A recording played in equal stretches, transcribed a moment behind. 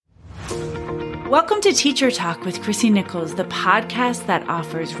Welcome to Teacher Talk with Chrissy Nichols, the podcast that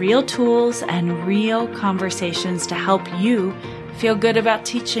offers real tools and real conversations to help you feel good about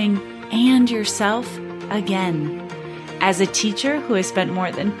teaching and yourself again. As a teacher who has spent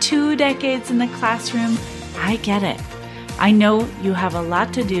more than 2 decades in the classroom, I get it. I know you have a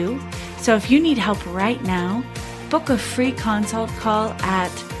lot to do, so if you need help right now, book a free consult call at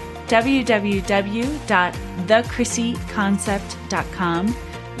www.thechrisssyconcept.com.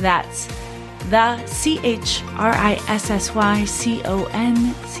 That's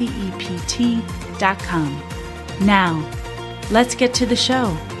thechrissysconcept.com. Now, let's get to the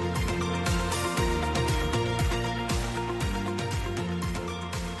show.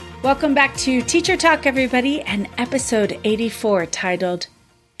 Welcome back to Teacher Talk, everybody, and episode 84 titled,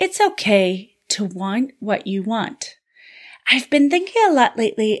 It's Okay to Want What You Want. I've been thinking a lot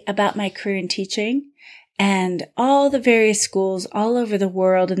lately about my career in teaching and all the various schools all over the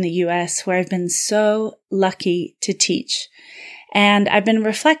world in the U.S. where I've been so lucky to teach. And I've been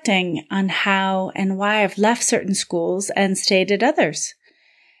reflecting on how and why I've left certain schools and stayed at others.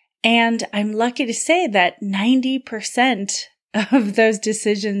 And I'm lucky to say that 90% of those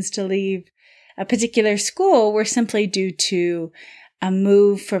decisions to leave a particular school were simply due to a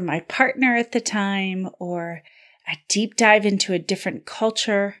move for my partner at the time, or a deep dive into a different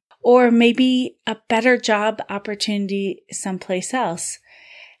culture, or maybe a better job opportunity someplace else.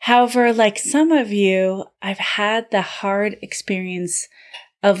 However, like some of you, I've had the hard experience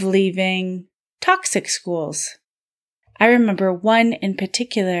of leaving toxic schools. I remember one in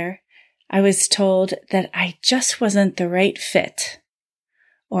particular, I was told that I just wasn't the right fit,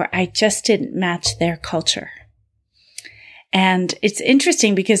 or I just didn't match their culture. And it's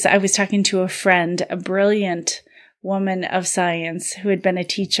interesting because I was talking to a friend, a brilliant woman of science who had been a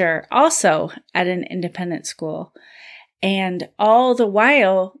teacher also at an independent school. And all the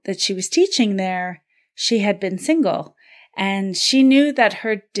while that she was teaching there, she had been single. And she knew that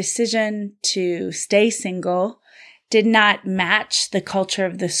her decision to stay single did not match the culture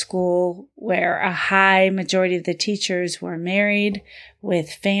of the school, where a high majority of the teachers were married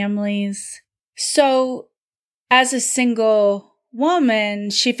with families. So as a single woman,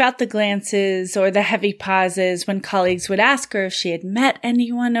 she felt the glances or the heavy pauses when colleagues would ask her if she had met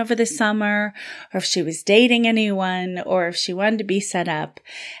anyone over the summer, or if she was dating anyone, or if she wanted to be set up.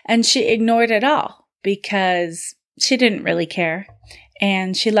 And she ignored it all because she didn't really care.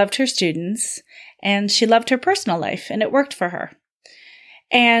 And she loved her students, and she loved her personal life, and it worked for her.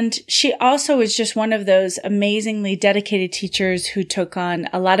 And she also was just one of those amazingly dedicated teachers who took on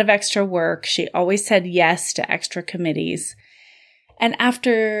a lot of extra work. She always said yes to extra committees. And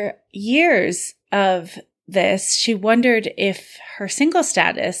after years of this, she wondered if her single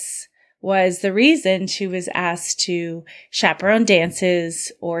status was the reason she was asked to chaperone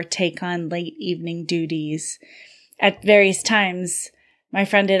dances or take on late evening duties. At various times, my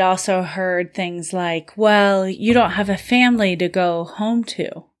friend had also heard things like, well, you don't have a family to go home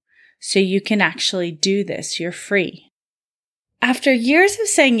to, so you can actually do this. You're free. After years of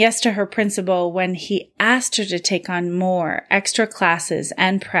saying yes to her principal when he asked her to take on more extra classes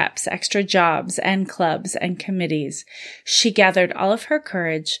and preps, extra jobs and clubs and committees, she gathered all of her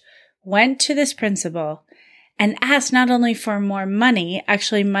courage, went to this principal, and asked not only for more money,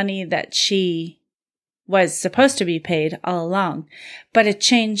 actually money that she was supposed to be paid all along, but a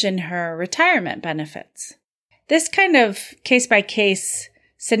change in her retirement benefits. This kind of case-by-case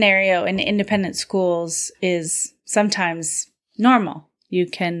scenario in independent schools is sometimes normal. You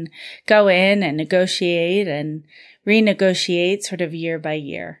can go in and negotiate and renegotiate sort of year by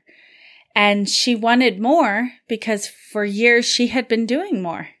year. And she wanted more because for years she had been doing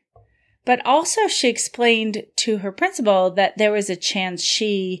more. But also she explained to her principal that there was a chance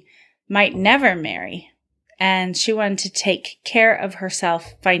she might never marry. And she wanted to take care of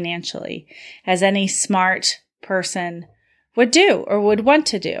herself financially, as any smart person would do or would want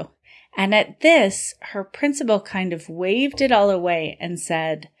to do. And at this, her principal kind of waved it all away and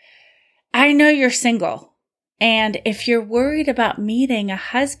said, I know you're single. And if you're worried about meeting a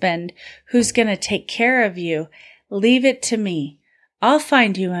husband who's going to take care of you, leave it to me. I'll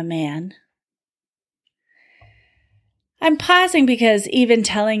find you a man. I'm pausing because even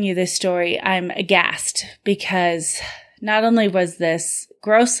telling you this story, I'm aghast because not only was this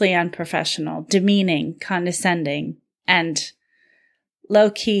grossly unprofessional, demeaning, condescending, and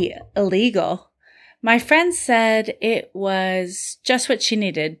low-key illegal, my friend said it was just what she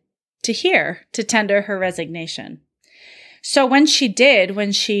needed to hear to tender her resignation. So when she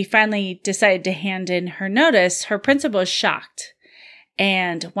finally decided to hand in her notice, her principal was shocked.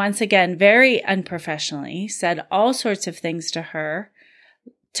 And once again, very unprofessionally, said all sorts of things to her,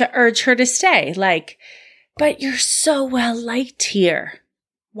 to urge her to stay. Like, but you're so well liked here.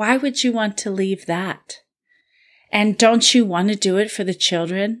 Why would you want to leave that? And don't you want to do it for the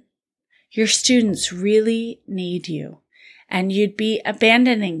children? Your students really need you, and you'd be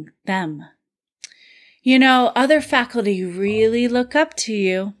abandoning them. You know, other faculty really look up to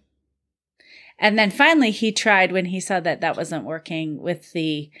you. And then finally he tried, when he saw that that wasn't working, with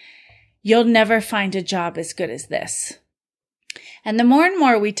the, you'll never find a job as good as this. And the more and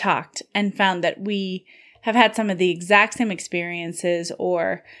more we talked and found that we have had some of the exact same experiences,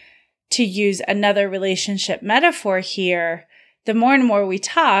 or to use another relationship metaphor here, the more and more we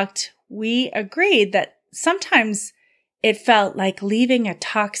talked, we agreed that sometimes it felt like leaving a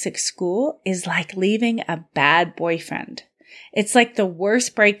toxic school is like leaving a bad boyfriend. It's like the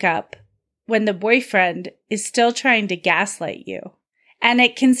worst breakup when the boyfriend is still trying to gaslight you. And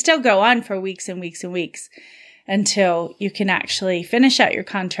it can still go on for weeks and weeks and weeks until you can actually finish out your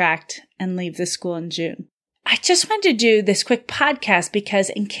contract and leave the school in June. I just wanted to do this quick podcast because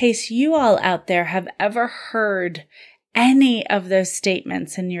in case you all out there have ever heard any of those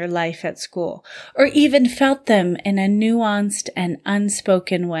statements in your life at school, or even felt them in a nuanced and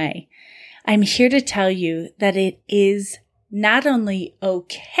unspoken way, I'm here to tell you that it is not only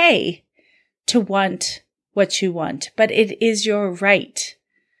okay to want what you want, but it is your right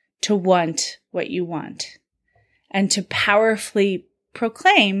to want what you want and to powerfully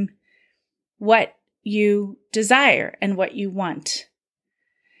proclaim what you desire and what you want.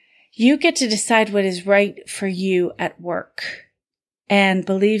 You get to decide what is right for you at work. And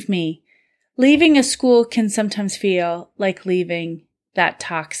believe me, leaving a school can sometimes feel like leaving that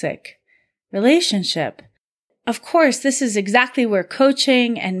toxic relationship. Of course, this is exactly where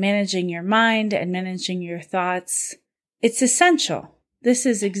coaching and managing your mind and managing your thoughts, it's essential. This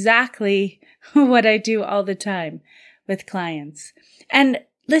is exactly what I do all the time with clients. And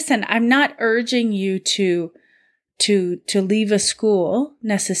listen, I'm not urging you to leave a school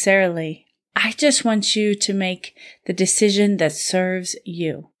necessarily. I just want you to make the decision that serves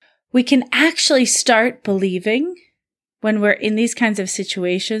you. We can actually start believing when we're in these kinds of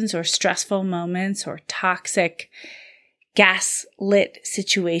situations or stressful moments or toxic gaslit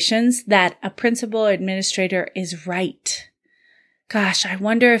situations that a principal or administrator is right. Gosh, I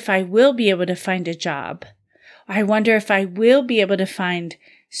wonder if I will be able to find a job. I wonder if I will be able to find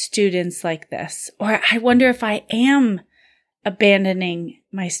students like this. Or I wonder if I am abandoning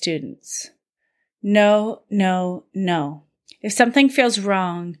my students. No, no, no. If something feels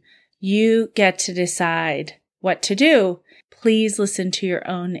wrong, you get to decide what to do. Please listen to your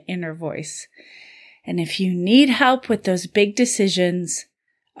own inner voice. And if you need help with those big decisions,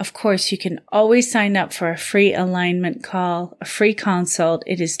 of course, you can always sign up for a free alignment call, a free consult.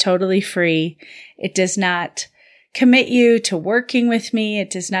 It is totally free. It does not commit you to working with me. It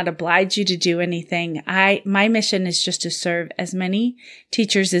does not oblige you to do anything. My mission is just to serve as many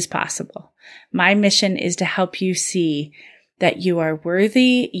teachers as possible. My mission is to help you see that you are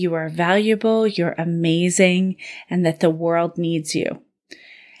worthy, you are valuable, you're amazing, and that the world needs you.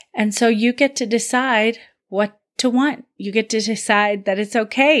 And so you get to decide what to want. You get to decide that it's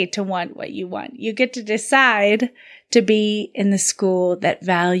okay to want what you want. You get to decide to be in the school that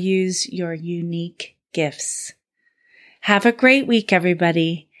values your unique gifts. Have a great week,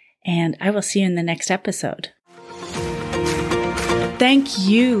 everybody, and I will see you in the next episode. Thank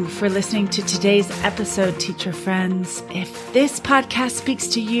you for listening to today's episode, teacher friends. If this podcast speaks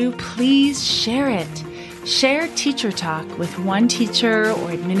to you, please share it. Share Teacher Talk with one teacher or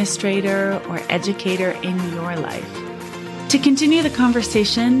administrator or educator in your life. To continue the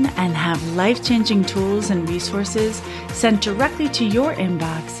conversation and have life-changing tools and resources sent directly to your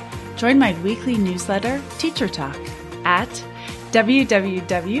inbox, join my weekly newsletter, Teacher Talk, at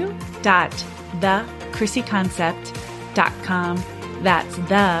www.thechrissyconcept.com. That's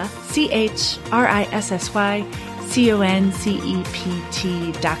the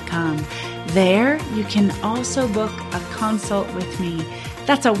CHRISSYCONCEPT.com. There, you can also book a consult with me.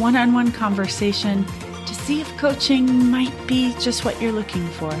 That's a one-on-one conversation to see if coaching might be just what you're looking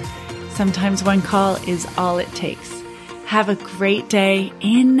for. Sometimes one call is all it takes. Have a great day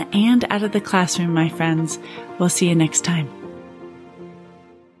in and out of the classroom, my friends. We'll see you next time.